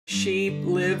She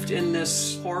lived in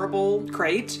this horrible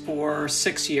crate for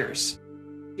 6 years.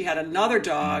 She had another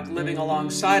dog living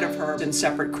alongside of her in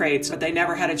separate crates, but they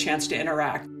never had a chance to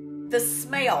interact. The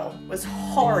smell was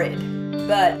horrid,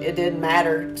 but it didn't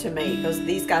matter to me because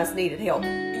these guys needed help.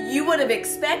 You would have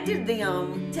expected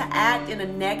them to act in a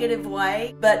negative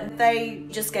way, but they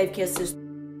just gave kisses.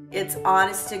 It's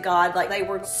honest to God, like they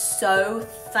were so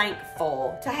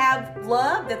thankful to have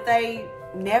love that they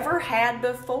never had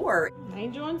before.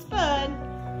 Angel and Spud.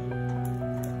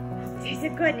 These are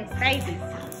goodness babies.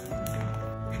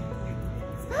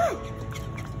 Spud!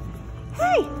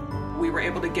 Hey! We were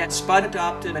able to get Spud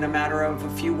adopted in a matter of a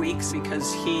few weeks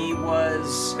because he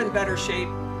was in better shape.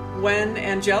 When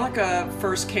Angelica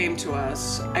first came to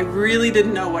us, I really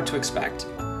didn't know what to expect.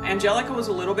 Angelica was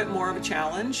a little bit more of a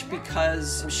challenge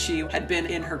because she had been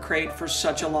in her crate for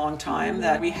such a long time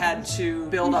that we had to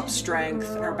build up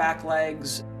strength in her back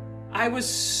legs. I was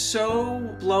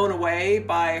so blown away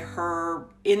by her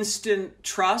instant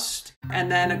trust. And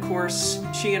then, of course,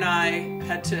 she and I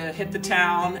had to hit the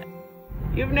town.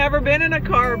 You've never been in a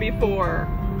car before.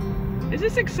 Is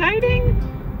this exciting?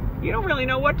 You don't really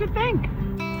know what to think.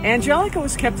 Angelica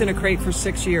was kept in a crate for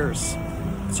 6 years.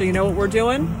 So you know what we're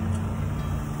doing?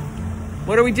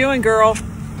 What are we doing, girl?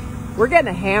 We're getting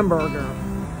a hamburger.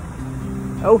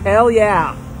 Oh, hell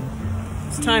yeah.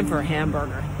 It's time for a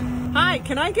hamburger. Hi,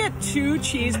 can I get 2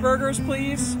 cheeseburgers,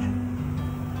 please?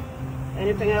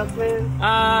 Anything else, man?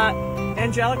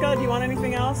 Angelica, do you want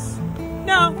anything else?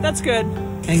 No, that's good.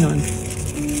 Hang on.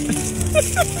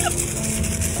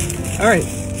 All right.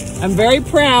 I'm very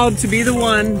proud to be the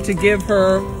one to give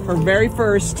her her very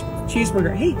first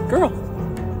cheeseburger. Hey, girl.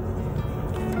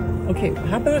 Okay,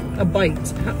 how about a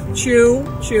bite? Chew,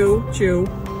 chew, chew.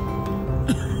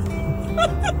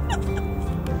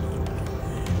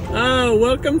 Oh,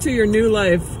 welcome to your new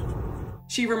life.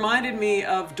 She reminded me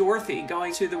of Dorothy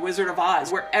going to the Wizard of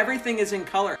Oz, where everything is in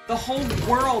color. The whole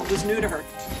world was new to her.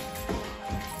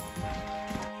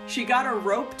 She got a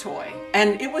rope toy,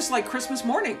 and it was like Christmas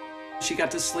morning. She got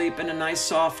to sleep in a nice,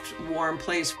 soft, warm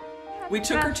place. We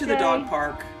took her to the dog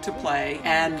park to play,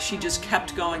 and she just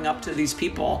kept going up to these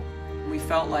people. We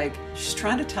felt like she's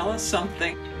trying to tell us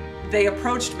something. They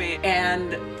approached me,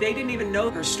 and they didn't even know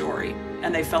her story,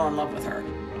 and they fell in love with her.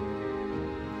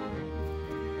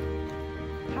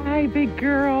 Hi, big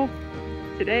girl.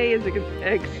 Today is an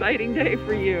exciting day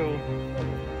for you.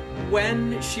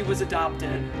 When she was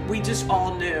adopted, we just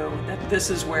all knew that this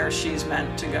is where she's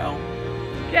meant to go.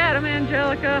 Get him,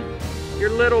 Angelica,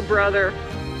 your little brother.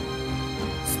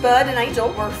 Spud and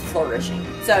Angel were flourishing,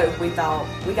 so we thought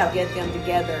we got to get them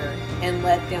together and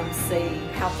let them see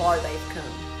how far they've come.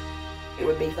 It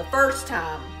would be the first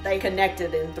time they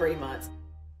connected in 3 months.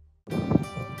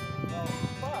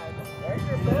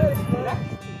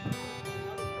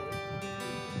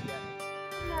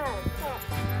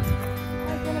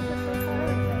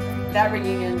 That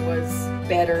reunion was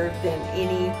better than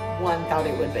anyone thought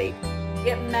it would be.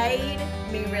 It made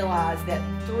me realize that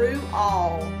through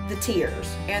all the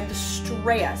tears and the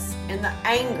stress and the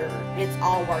anger, it's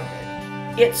all worth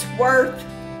it. It's worth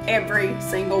every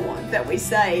single one that we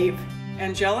save.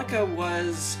 Angelica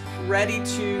was ready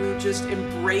to just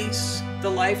embrace the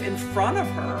life in front of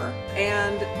her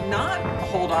and not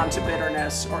hold on to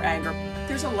bitterness or anger.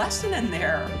 There's a lesson in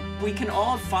there. We can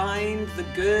all find the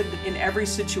good in every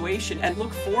situation and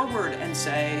look forward and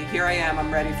say, here I am,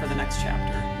 I'm ready for the next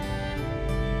chapter.